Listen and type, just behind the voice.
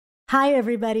Hi,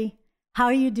 everybody. How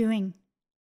are you doing?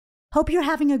 Hope you're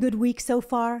having a good week so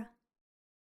far.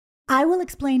 I will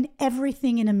explain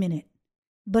everything in a minute,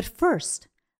 but first,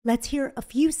 let's hear a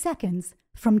few seconds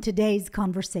from today's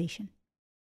conversation.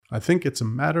 I think it's a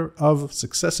matter of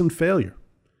success and failure.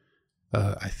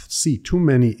 I see too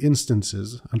many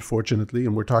instances, unfortunately,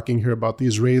 and we're talking here about the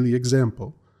Israeli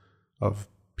example, of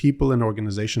people and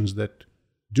organizations that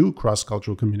do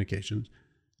cross-cultural communications.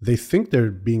 They think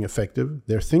they're being effective,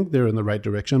 they think they're in the right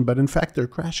direction, but in fact they're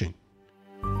crashing.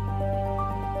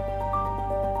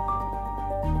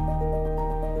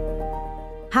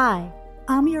 Hi,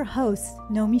 I'm your host,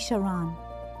 Naomi Sharan.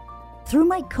 Through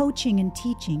my coaching and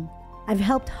teaching, I've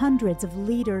helped hundreds of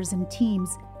leaders and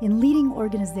teams in leading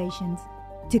organizations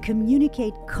to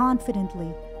communicate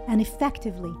confidently and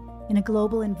effectively in a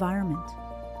global environment.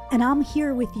 And I'm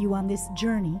here with you on this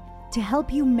journey to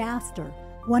help you master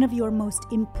one of your most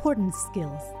important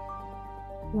skills.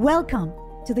 Welcome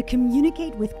to the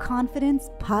Communicate with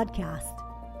Confidence podcast.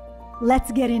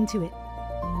 Let's get into it.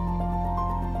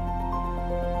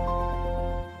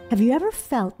 Have you ever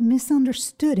felt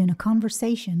misunderstood in a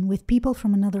conversation with people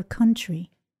from another country?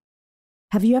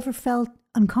 Have you ever felt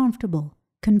uncomfortable,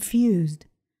 confused,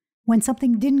 when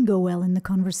something didn't go well in the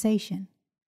conversation?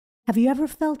 Have you ever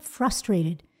felt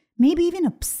frustrated, maybe even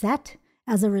upset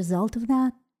as a result of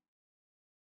that?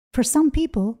 For some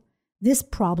people, this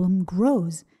problem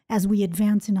grows as we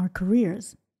advance in our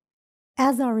careers.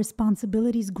 As our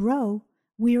responsibilities grow,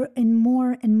 we're in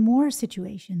more and more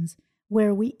situations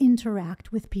where we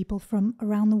interact with people from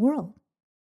around the world.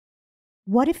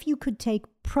 What if you could take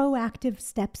proactive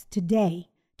steps today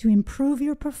to improve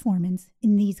your performance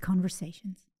in these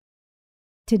conversations?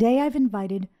 Today, I've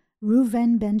invited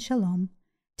Reuven Ben Shalom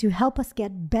to help us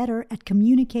get better at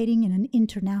communicating in an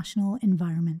international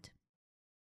environment.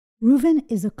 Reuven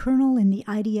is a colonel in the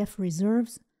IDF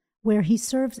Reserves, where he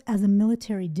serves as a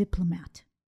military diplomat.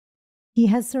 He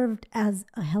has served as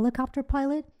a helicopter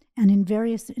pilot and in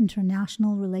various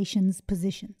international relations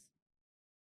positions.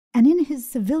 And in his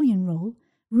civilian role,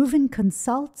 Reuven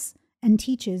consults and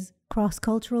teaches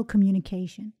cross-cultural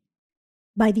communication.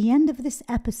 By the end of this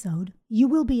episode, you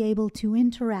will be able to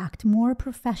interact more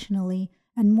professionally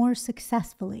and more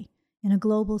successfully in a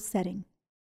global setting.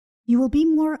 You will be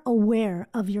more aware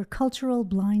of your cultural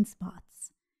blind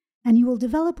spots, and you will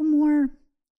develop a more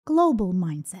global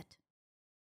mindset.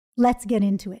 Let's get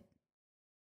into it.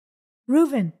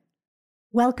 Reuven,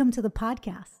 welcome to the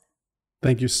podcast.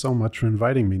 Thank you so much for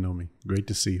inviting me, Naomi. Great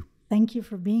to see you. Thank you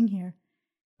for being here.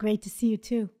 Great to see you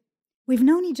too. We've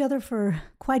known each other for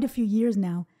quite a few years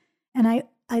now, and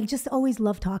I just always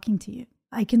love talking to you.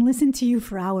 I can listen to you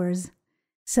for hours.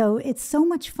 So it's so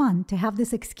much fun to have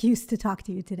this excuse to talk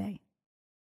to you today.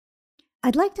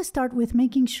 I'd like to start with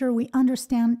making sure we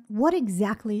understand what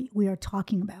exactly we are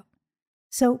talking about.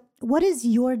 So what is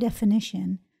your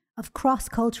definition of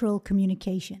cross-cultural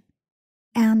communication?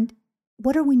 And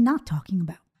what are we not talking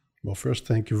about? Well, first,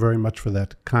 thank you very much for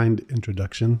that kind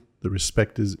introduction. The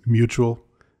respect is mutual,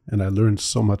 and I learned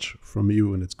so much from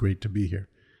you, and it's great to be here.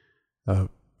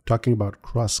 Talking about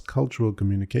cross-cultural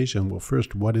communication, well,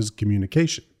 first, what is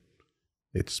communication?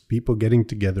 It's people getting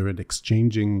together and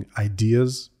exchanging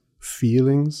ideas,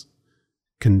 feelings,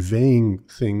 conveying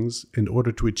things in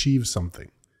order to achieve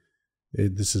something.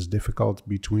 This is difficult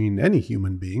between any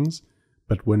human beings,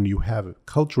 but when you have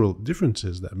cultural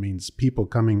differences, that means people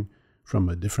coming from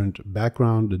a different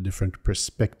background, a different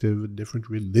perspective, a different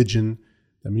religion,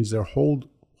 that means their whole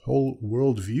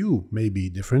worldview may be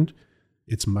different.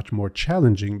 It's much more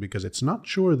challenging because it's not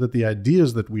sure that the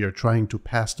ideas that we are trying to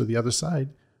pass to the other side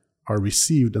are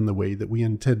received in the way that we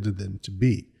intended them to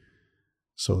be.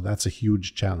 So that's a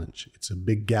huge challenge. It's a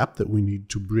big gap that we need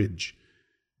to bridge.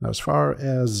 Now, as far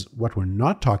as what we're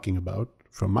not talking about,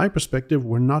 from my perspective,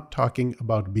 we're not talking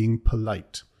about being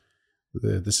polite.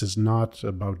 This is not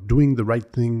about doing the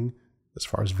right thing as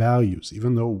far as values,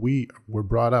 even though we were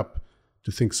brought up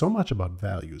to think so much about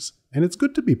values. And it's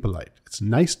good to be polite. It's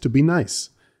nice to be nice.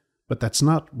 But that's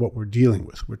not what we're dealing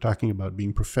with. We're talking about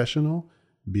being professional,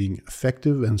 being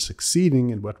effective, and succeeding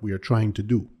in what we are trying to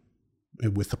do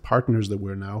with the partners that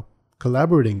we're now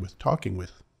collaborating with, talking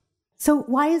with. So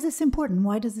why is this important?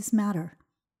 Why does this matter?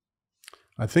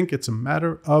 I think it's a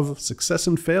matter of success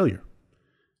and failure.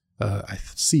 I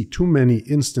see too many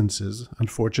instances,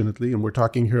 unfortunately, and we're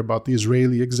talking here about the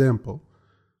Israeli example,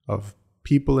 of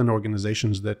people and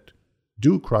organizations that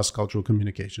do cross-cultural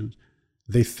communications.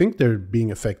 They think they're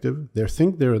being effective, they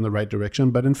think they're in the right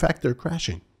direction, but in fact they're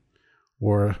crashing.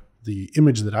 Or the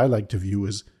image that I like to view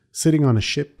is sitting on a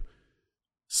ship,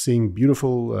 seeing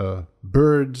beautiful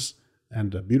birds,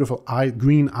 and a beautiful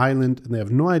green island, and they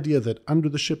have no idea that under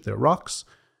the ship there are rocks.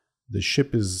 The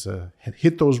ship is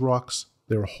hit those rocks.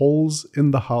 There are holes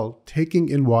in the hull, taking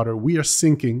in water. We are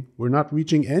sinking. We're not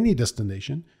reaching any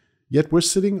destination, yet we're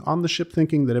sitting on the ship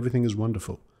thinking that everything is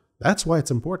wonderful. That's why it's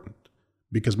important,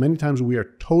 because many times we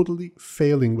are totally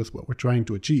failing with what we're trying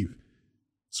to achieve.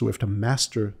 So we have to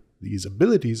master these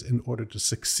abilities in order to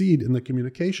succeed in the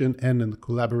communication and in the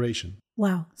collaboration.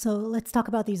 Wow. So let's talk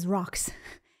about these rocks.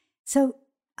 So,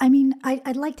 I mean,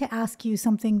 I'd like to ask you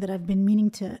something that I've been meaning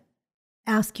to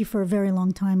ask you for a very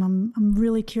long time. I'm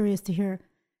really curious to hear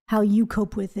how you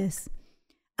cope with this.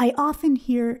 I often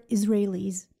hear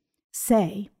Israelis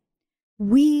say,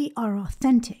 we are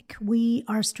authentic, we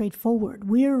are straightforward,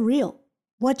 we're real.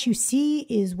 What you see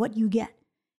is what you get.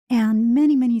 And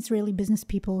many, many Israeli business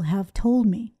people have told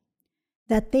me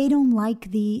that they don't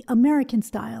like the American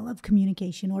style of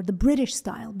communication or the British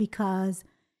style because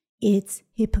it's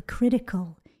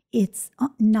hypocritical, it's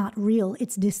not real,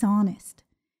 it's dishonest.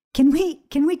 Can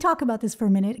we talk about this for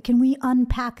a minute? Can we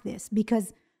unpack this?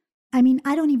 Because, I mean,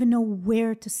 I don't even know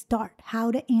where to start,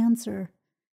 how to answer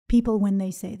people when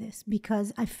they say this,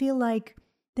 because I feel like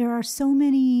there are so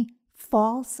many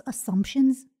false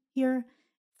assumptions here,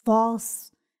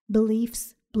 false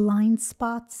beliefs, blind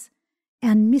spots,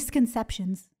 and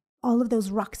misconceptions, all of those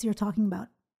rocks you're talking about.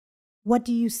 What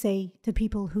do you say to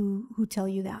people who tell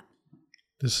you that?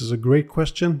 This is a great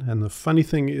question, and the funny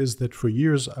thing is that for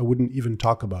years I wouldn't even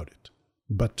talk about it.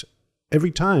 But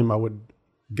every time I would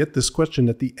get this question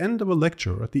at the end of a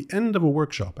lecture or at the end of a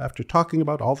workshop, after talking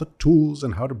about all the tools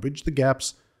and how to bridge the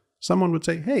gaps, someone would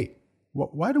say, hey,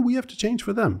 why do we have to change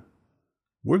for them?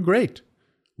 We're great.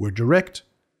 We're direct.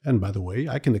 And by the way,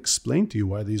 I can explain to you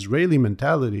why the Israeli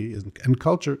mentality and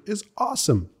culture is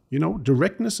awesome. You know,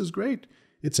 directness is great.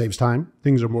 It saves time.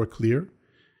 Things are more clear.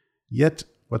 Yet,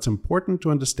 what's important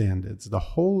to understand is the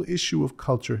whole issue of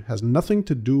culture has nothing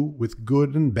to do with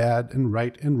good and bad and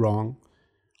right and wrong.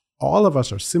 All of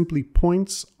us are simply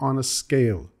points on a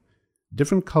scale.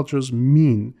 Different cultures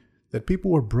mean that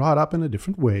people were brought up in a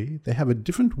different way. They have a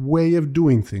different way of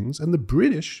doing things. And the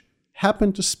British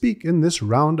happen to speak in this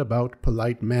roundabout,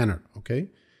 polite manner, okay?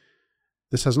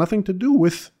 This has nothing to do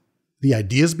with the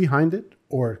ideas behind it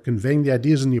or conveying the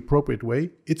ideas in the appropriate way.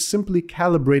 It's simply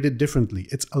calibrated differently.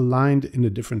 It's aligned in a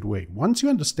different way. Once you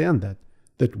understand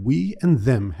that we and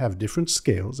them have different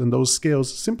scales, and those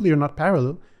scales simply are not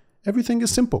parallel, everything is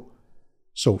simple.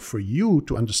 So for you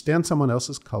to understand someone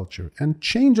else's culture and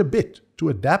change a bit to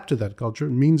adapt to that culture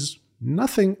means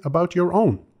nothing about your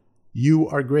own. You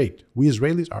are great. We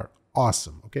Israelis are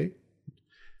awesome, okay?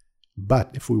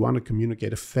 But if we want to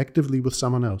communicate effectively with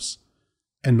someone else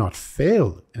and not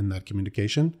fail in that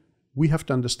communication, we have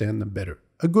to understand them better.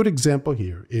 A good example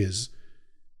here is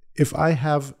if I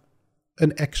have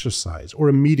an exercise or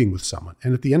a meeting with someone,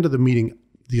 and at the end of the meeting,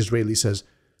 the Israeli says,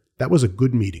 that was a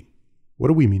good meeting. What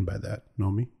do we mean by that,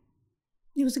 Naomi?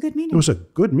 It was a good meeting. It was a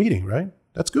good meeting, right?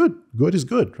 That's good. Good is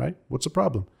good, right? What's the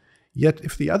problem? Yet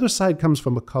if the other side comes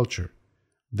from a culture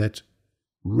that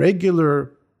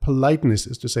regular politeness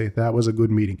is to say, that was a good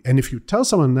meeting. And if you tell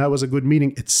someone that was a good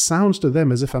meeting, it sounds to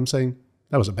them as if I'm saying,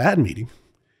 that was a bad meeting.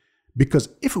 Because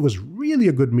if it was really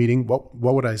a good meeting, what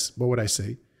would I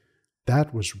say?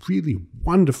 That was really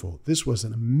wonderful. This was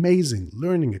an amazing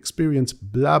learning experience,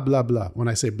 blah, blah, blah. When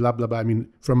I say blah, blah, blah, I mean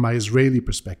from my Israeli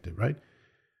perspective, right?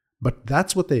 But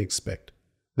that's what they expect.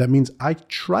 That means I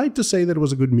tried to say that it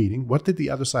was a good meeting. What did the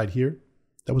other side hear?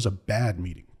 That was a bad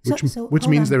meeting, which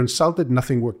means they're insulted,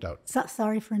 nothing worked out.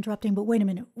 Sorry for interrupting, but wait a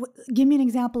minute. Give me an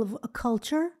example of a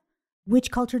culture.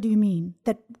 Which culture do you mean?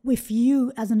 That if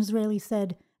you, as an Israeli,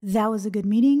 said that was a good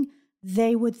meeting,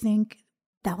 they would think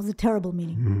that was a terrible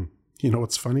meeting. Mm-hmm. You know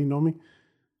what's funny, Naomi?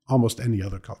 Almost any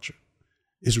other culture.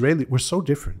 Israeli, we're so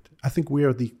different. I think we're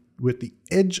at the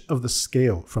edge of the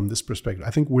scale from this perspective.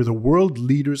 I think we're the world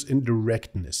leaders in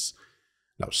directness.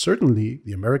 Now, certainly,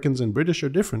 the Americans and British are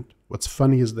different. What's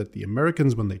funny is that the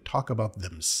Americans, when they talk about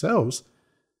themselves,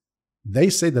 they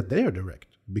say that they are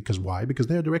direct. Because why? Because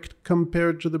they are direct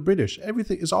compared to the British.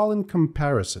 Everything is all in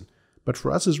comparison. But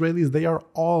for us Israelis, they are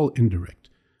all indirect.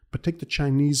 But take the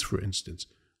Chinese, for instance,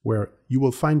 where you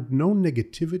will find no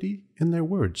negativity in their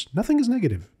words. Nothing is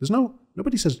negative.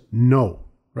 Nobody says no,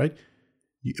 right?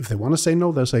 If they want to say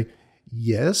no, they'll say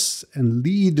yes and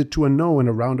lead to a no in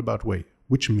a roundabout way,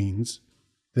 which means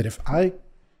that if I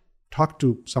talk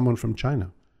to someone from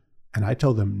China and I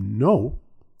tell them no,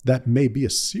 that may be a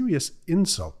serious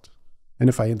insult. And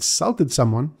if I insulted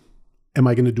someone, am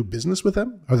I going to do business with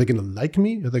them? Are they going to like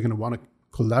me? Are they going to want to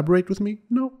collaborate with me?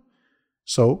 No.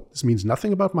 So this means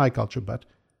nothing about my culture, but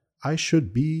I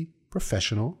should be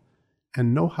professional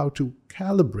and know how to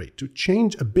calibrate, to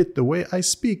change a bit the way I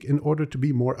speak in order to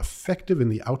be more effective in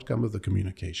the outcome of the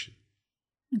communication.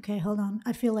 Okay, hold on.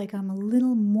 I feel like I'm a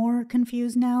little more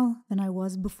confused now than I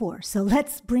was before. So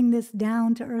let's bring this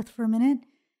down to earth for a minute.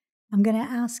 I'm going to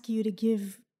ask you to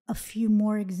give a few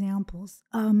more examples.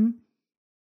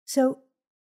 So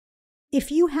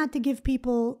if you had to give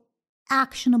people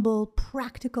actionable,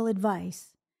 practical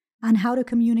advice on how to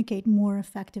communicate more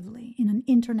effectively in an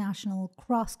international,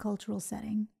 cross-cultural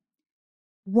setting,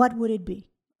 what would it be?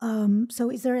 So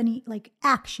is there any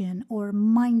action or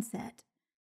mindset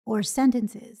or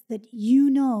sentences that you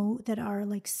know that are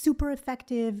super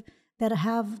effective, that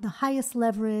have the highest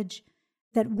leverage,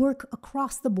 that work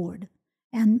across the board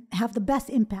and have the best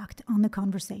impact on the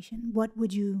conversation?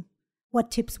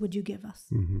 What tips would you give us?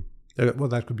 Mm-hmm. Well,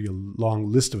 that could be a long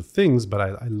list of things, but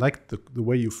I like the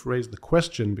way you phrased the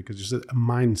question, because you said a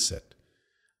mindset.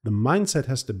 The mindset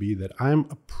has to be that I'm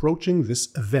approaching this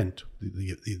event,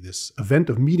 this event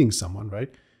of meeting someone,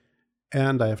 right?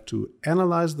 And I have to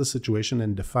analyze the situation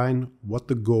and define what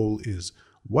the goal is.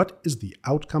 What is the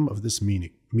outcome of this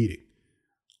meeting?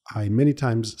 I many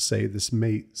times say this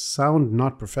may sound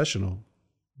not professional,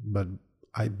 but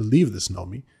I believe this,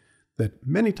 Naomi, that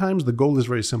many times the goal is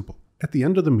very simple. At the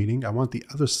end of the meeting, I want the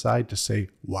other side to say,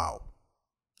 wow.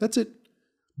 That's it.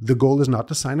 The goal is not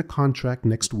to sign a contract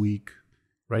next week,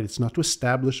 right? It's not to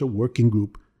establish a working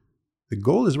group. The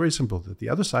goal is very simple, that the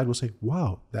other side will say,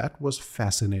 wow, that was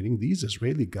fascinating. These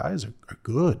Israeli guys are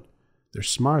good. They're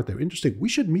smart. They're interesting. We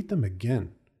should meet them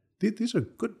again. These are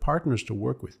good partners to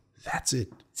work with. That's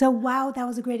it. So, wow, that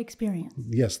was a great experience.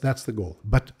 Yes, that's the goal.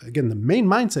 But again, the main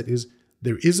mindset is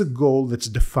there is a goal that's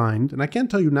defined, and I can't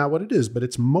tell you now what it is, but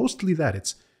it's mostly that.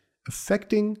 It's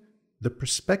affecting the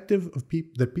perspective of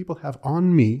that people have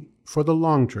on me for the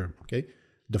long term, okay?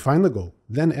 Define the goal,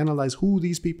 then analyze who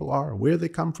these people are, where they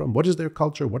come from, what is their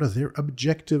culture, what are their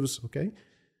objectives, okay?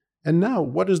 And now,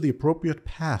 what is the appropriate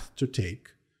path to take?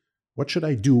 What should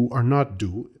I do or not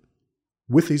do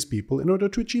with these people in order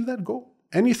to achieve that goal?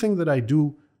 Anything that I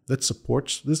do that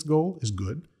supports this goal is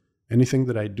good. Anything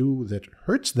that I do that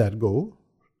hurts that goal,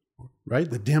 right,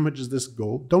 that damages this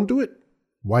goal, don't do it.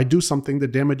 Why do something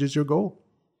that damages your goal?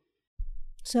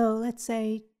 So let's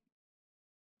say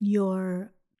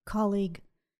your colleague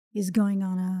is going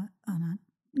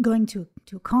going to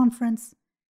a conference.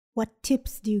 What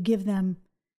tips do you give them?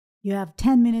 You have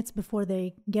 10 minutes before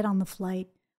they get on the flight.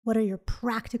 What are your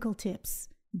practical tips?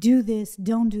 Do this,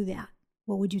 don't do that.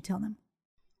 What would you tell them?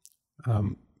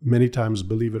 Many times,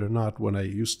 believe it or not, when I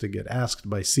used to get asked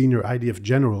by senior IDF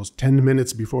generals 10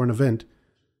 minutes before an event,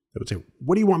 they would say,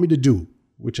 what do you want me to do?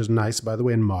 Which is nice, by the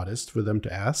way, and modest for them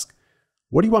to ask.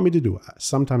 What do you want me to do?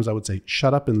 Sometimes I would say,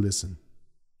 shut up and listen.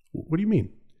 What do you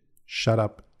mean? Shut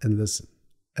up and listen.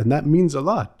 And that means a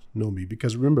lot, Nomi,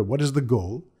 because remember, what is the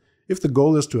goal? If the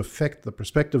goal is to affect the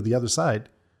perspective of the other side,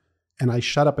 and I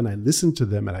shut up and I listen to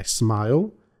them and I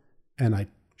smile and I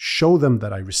show them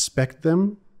that I respect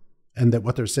them, and that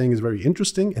what they're saying is very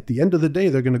interesting, at the end of the day,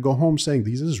 they're going to go home saying,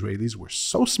 these Israelis were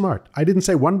so smart. I didn't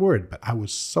say one word, but I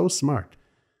was so smart.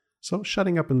 So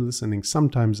shutting up and listening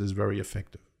sometimes is very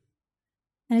effective.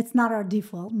 And it's not our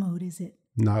default mode, is it?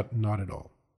 Not at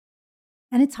all.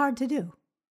 And it's hard to do.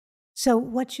 So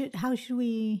how should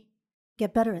we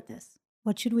get better at this?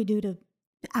 What should we do to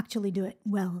actually do it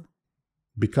well?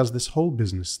 Because this whole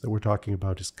business that we're talking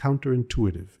about is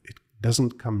counterintuitive. It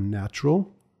doesn't come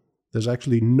natural. There's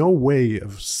actually no way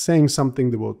of saying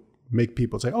something that will make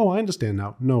people say, oh, I understand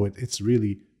now. No, it's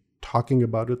really talking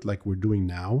about it like we're doing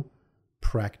now,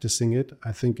 practicing it.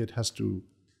 I think it has to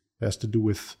do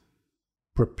with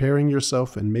preparing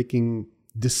yourself and making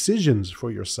decisions for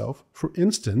yourself. For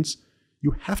instance,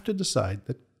 you have to decide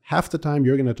that half the time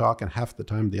you're going to talk and half the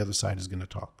time the other side is going to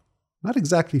talk. Not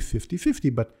exactly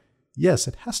 50-50, but yes,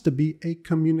 it has to be a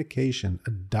communication,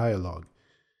 a dialogue.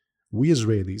 We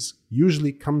Israelis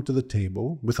usually come to the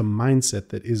table with a mindset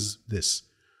that is this: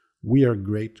 we are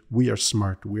great, we are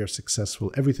smart, we are successful,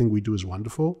 everything we do is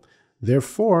wonderful.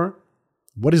 Therefore,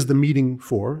 what is the meeting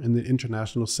for in the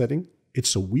international setting?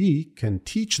 It's so we can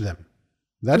teach them.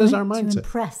 That is our mindset. To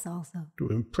impress also. To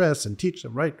impress and teach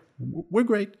them, right? We're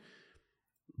great.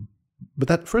 But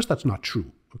that's not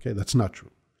true, okay? That's not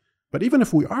true. But even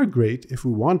if we are great, if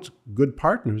we want good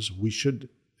partners, we should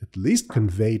at least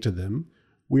convey to them,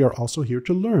 we are also here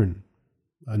to learn.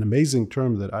 An amazing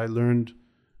term that I learned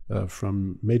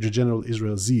from Major General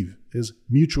Israel Ziv is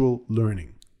mutual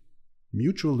learning.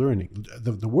 Mutual learning.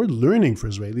 The word learning for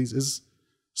Israelis is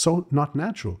so not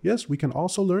natural. Yes, we can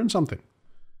also learn something.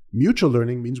 Mutual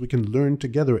learning means we can learn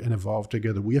together and evolve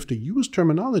together. We have to use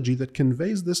terminology that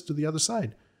conveys this to the other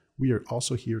side. We are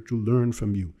also here to learn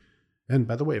from you. And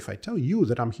by the way, if I tell you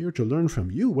that I'm here to learn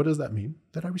from you, what does that mean?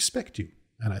 That I respect you.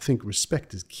 And I think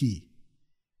respect is key.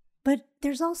 But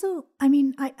there's also,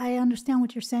 I understand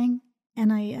what you're saying,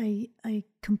 and I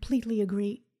completely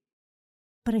agree.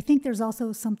 But I think there's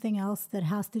also something else that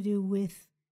has to do with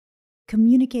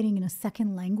communicating in a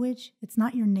second language. It's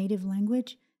not your native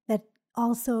language, that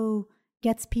also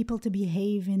gets people to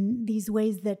behave in these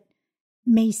ways that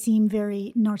may seem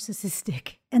very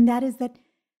narcissistic. And that is that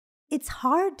it's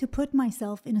hard to put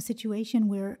myself in a situation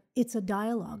where it's a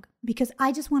dialogue because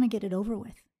I just want to get it over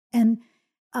with. And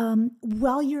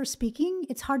while you're speaking,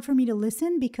 it's hard for me to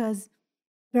listen because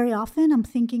very often I'm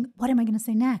thinking, what am I going to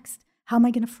say next? How am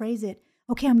I going to phrase it?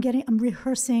 Okay, I'm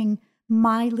rehearsing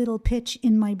my little pitch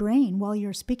in my brain while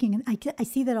you're speaking. And I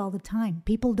see that all the time.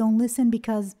 People don't listen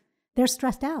because they're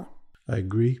stressed out. I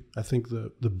agree. I think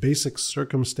the basic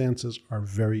circumstances are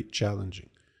very challenging.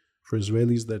 For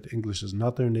Israelis that English is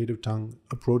not their native tongue,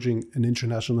 approaching an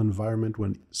international environment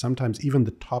when sometimes even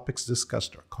the topics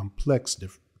discussed are complex,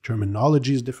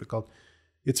 terminology is difficult,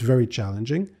 it's very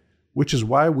challenging, which is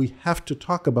why we have to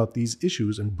talk about these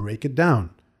issues and break it down.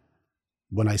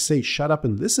 When I say shut up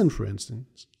and listen, for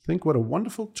instance, think what a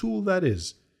wonderful tool that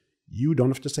is. You don't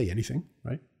have to say anything,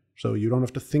 right? So you don't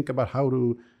have to think about how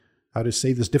to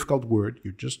say this difficult word.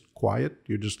 You're just quiet.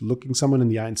 You're just looking someone in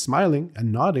the eye and smiling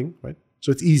and nodding, right?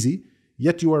 So it's easy,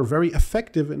 yet you are very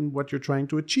effective in what you're trying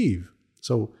to achieve.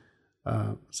 So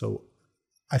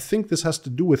I think this has to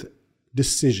do with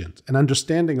decisions and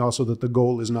understanding also that the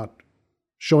goal is not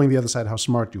showing the other side how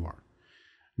smart you are.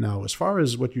 Now, as far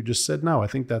as what you just said now, I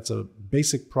think that's a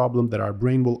basic problem that our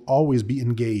brain will always be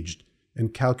engaged in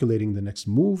calculating the next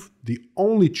move. The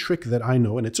only trick that I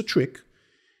know, and it's a trick,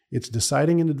 it's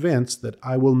deciding in advance that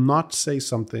I will not say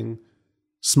something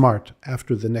smart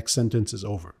after the next sentence is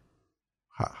over.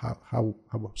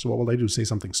 So what will I do? Say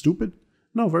something stupid?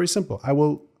 No, very simple. I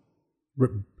will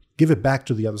give it back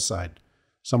to the other side.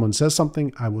 Someone says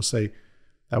something, I will say,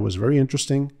 that was very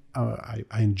interesting. I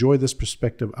enjoy this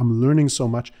perspective. I'm learning so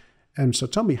much. And so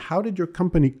tell me, how did your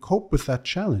company cope with that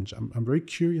challenge? I'm very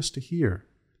curious to hear.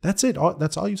 That's it.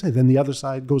 That's all you say. Then the other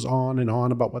side goes on and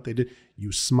on about what they did.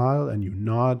 You smile and you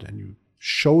nod and you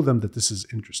show them that this is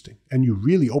interesting. And you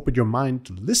really open your mind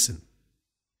to listen.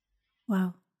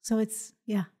 Wow. So it's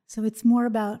more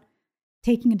about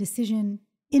taking a decision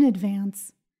in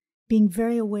advance, being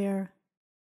very aware,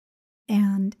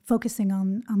 and focusing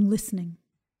on listening.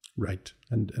 Right.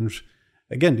 And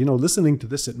again, listening to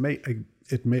this, it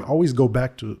may always go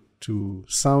back to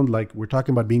sound like we're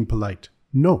talking about being polite.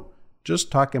 No,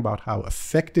 just talking about how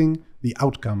affecting the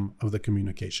outcome of the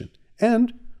communication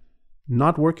and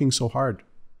not working so hard,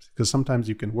 because sometimes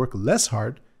you can work less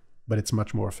hard, but it's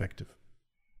much more effective.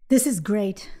 This is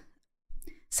great.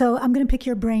 So I'm going to pick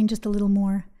your brain just a little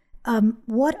more.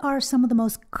 What are some of the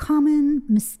most common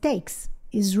mistakes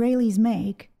Israelis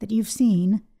make that you've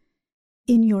seen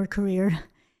in your career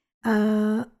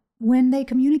when they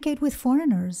communicate with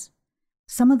foreigners?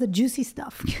 Some of the juicy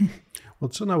stuff.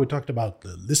 Well, so now we talked about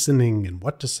the listening and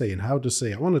what to say and how to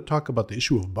say. I want to talk about the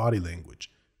issue of body language.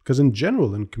 Because in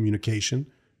general, in communication,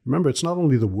 remember, it's not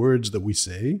only the words that we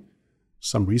say.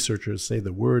 Some researchers say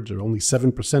the words are only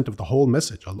 7% of the whole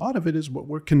message. A lot of it is what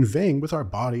we're conveying with our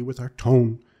body, with our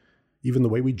tone, even the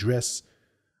way we dress.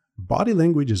 Body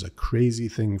language is a crazy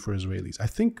thing for Israelis. I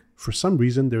think for some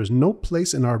reason there is no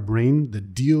place in our brain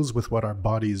that deals with what our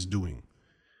body is doing.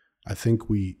 I think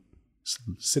we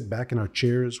sit back in our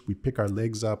chairs, we pick our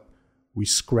legs up, we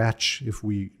scratch if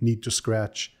we need to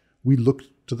scratch, we look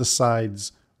to the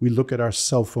sides, we look at our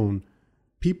cell phone.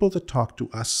 People that talk to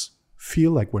us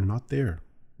feel like we're not there,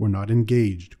 we're not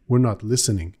engaged, we're not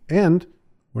listening, and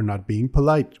we're not being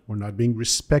polite, we're not being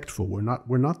respectful, we're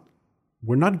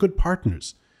not good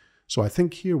partners. So I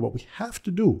think here what we have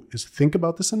to do is think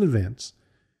about this in advance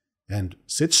and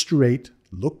sit straight,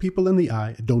 look people in the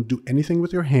eye, don't do anything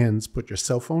with your hands, put your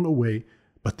cell phone away.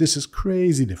 But this is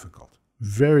crazy difficult.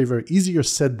 Very, very easier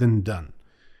said than done.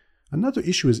 Another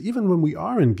issue is even when we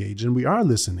are engaged and we are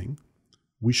listening,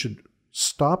 we should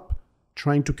stop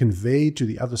trying to convey to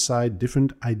the other side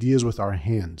different ideas with our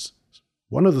hands.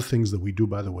 One of the things that we do,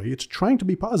 by the way, it's trying to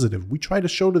be positive. We try to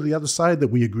show to the other side that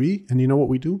we agree, and you know what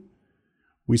we do?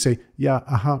 We say, yeah,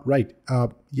 right,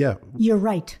 yeah. You're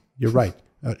right. You're right.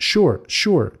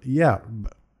 Sure, yeah.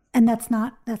 And that's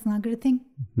not a good thing?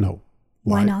 No.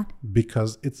 Why not?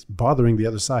 Because it's bothering the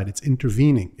other side. It's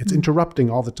intervening. It's interrupting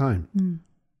all the time.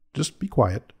 Just be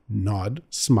quiet, nod,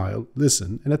 smile,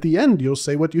 listen, and at the end, you'll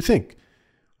say what you think.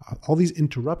 All these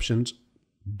interruptions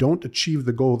don't achieve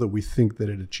the goal that we think that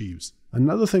it achieves.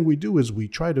 Another thing we do is we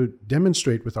try to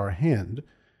demonstrate with our hand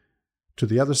to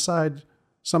the other side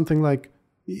something like,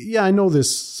 yeah, I know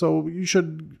this, so you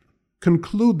should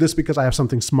conclude this because I have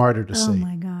something smarter to say. Oh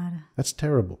my God. That's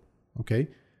terrible, okay?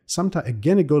 Sometimes,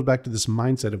 again, it goes back to this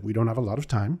mindset of we don't have a lot of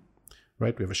time,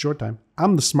 right? We have a short time.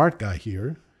 I'm the smart guy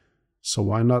here, so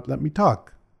why not let me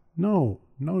talk? No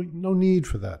need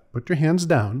for that. Put your hands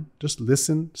down, just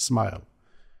listen, smile.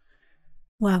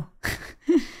 Wow.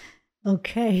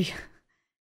 Okay.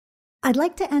 I'd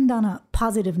like to end on a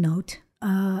positive note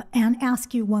and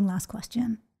ask you one last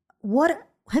question. What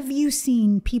have you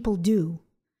seen people do?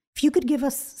 If you could give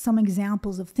us some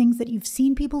examples of things that you've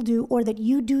seen people do or that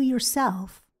you do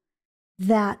yourself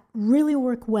that really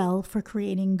work well for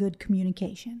creating good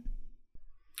communication.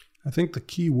 I think the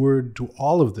key word to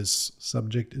all of this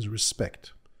subject is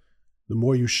respect. The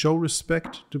more you show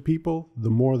respect to people,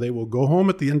 the more they will go home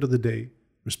at the end of the day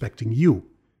respecting you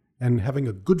and having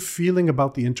a good feeling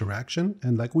about the interaction.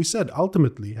 And like we said,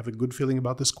 ultimately have a good feeling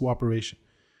about this cooperation.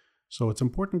 So it's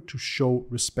important to show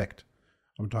respect.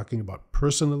 I'm talking about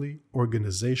personally,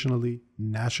 organizationally,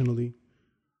 nationally.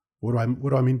 What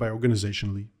do I mean by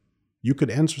organizationally? You could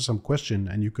answer some question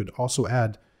and you could also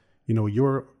add,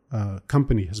 your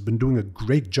company has been doing a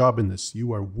great job in this.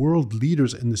 You are world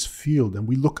leaders in this field and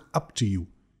we look up to you.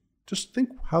 Just think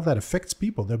how that affects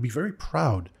people. They'll be very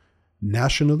proud.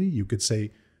 Nationally, you could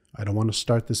say, I don't want to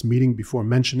start this meeting before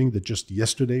mentioning that just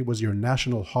yesterday was your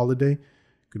national holiday.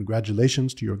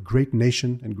 Congratulations to your great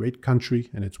nation and great country,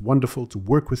 and it's wonderful to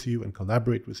work with you and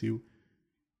collaborate with you.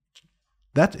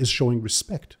 That is showing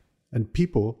respect, and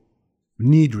people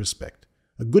need respect.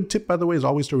 A good tip, by the way, is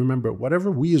always to remember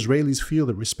whatever we Israelis feel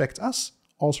that respects us,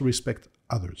 also respect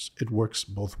others. It works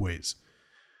both ways.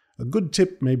 A good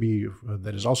tip, maybe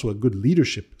that is also a good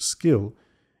leadership skill,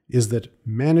 is that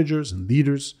managers and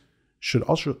leaders should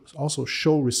also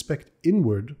show respect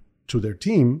inward to their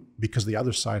team because the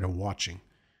other side are watching.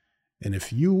 And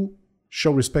if you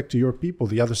show respect to your people,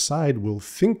 the other side will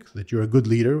think that you're a good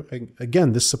leader.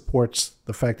 Again, this supports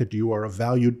the fact that you are a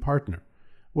valued partner.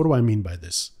 What do I mean by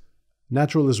this?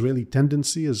 Natural Israeli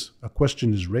tendency is a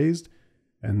question is raised,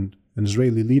 and an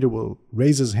Israeli leader will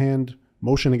raise his hand,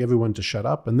 motioning everyone to shut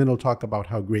up, and then he'll talk about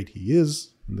how great he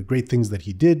is and the great things that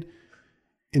he did.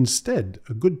 Instead,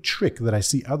 a good trick that I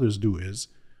see others do is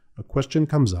a question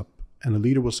comes up and a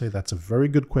leader will say, that's a very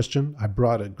good question. I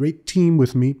brought a great team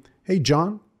with me. Hey,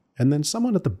 John. And then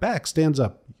someone at the back stands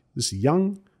up, this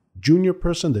young junior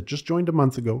person that just joined a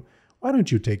month ago. Why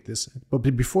don't you take this? But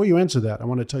before you answer that, I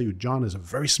want to tell you, John is a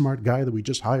very smart guy that we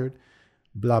just hired,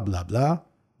 blah, blah, blah.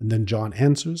 And then John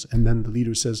answers. And then the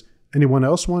leader says, anyone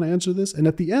else want to answer this? And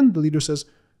at the end, the leader says,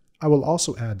 I will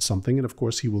also add something. And of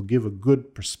course, he will give a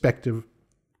good perspective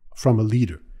from a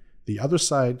leader. The other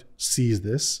side sees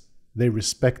this, they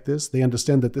respect this, they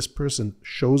understand that this person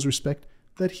shows respect,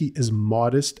 that he is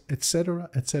modest, etc.,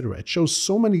 etc. It shows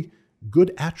so many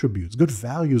good attributes, good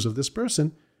values of this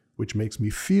person, which makes me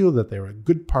feel that they're a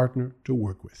good partner to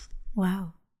work with.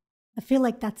 Wow. I feel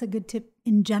like that's a good tip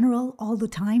in general, all the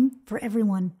time, for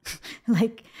everyone,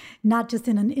 like not just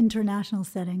in an international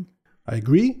setting. I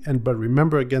agree, but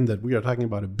remember again that we are talking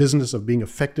about a business of being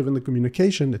effective in the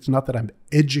communication. It's not that I'm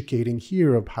educating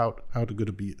here of how to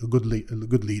be a good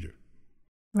leader.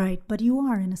 Right, but you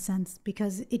are in a sense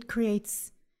because it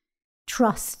creates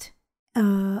trust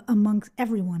amongst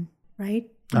everyone,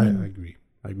 right? I agree.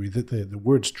 I agree that the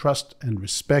words trust and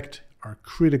respect are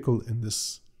critical in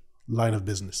this line of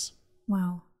business.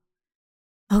 Wow.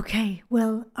 Okay,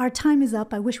 well, our time is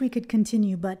up. I wish we could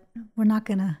continue, but we're not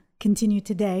going to continue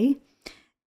today.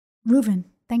 Reuven,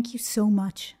 thank you so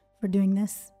much for doing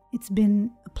this. It's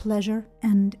been a pleasure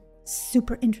and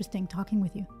super interesting talking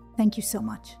with you. Thank you so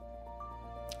much.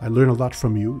 I learned a lot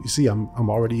from you. You see, I'm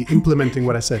already implementing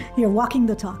what I said. You're walking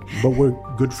the talk. But we're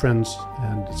good friends,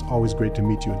 and it's always great to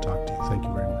meet you and talk to you. Thank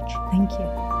you very much. Thank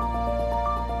you.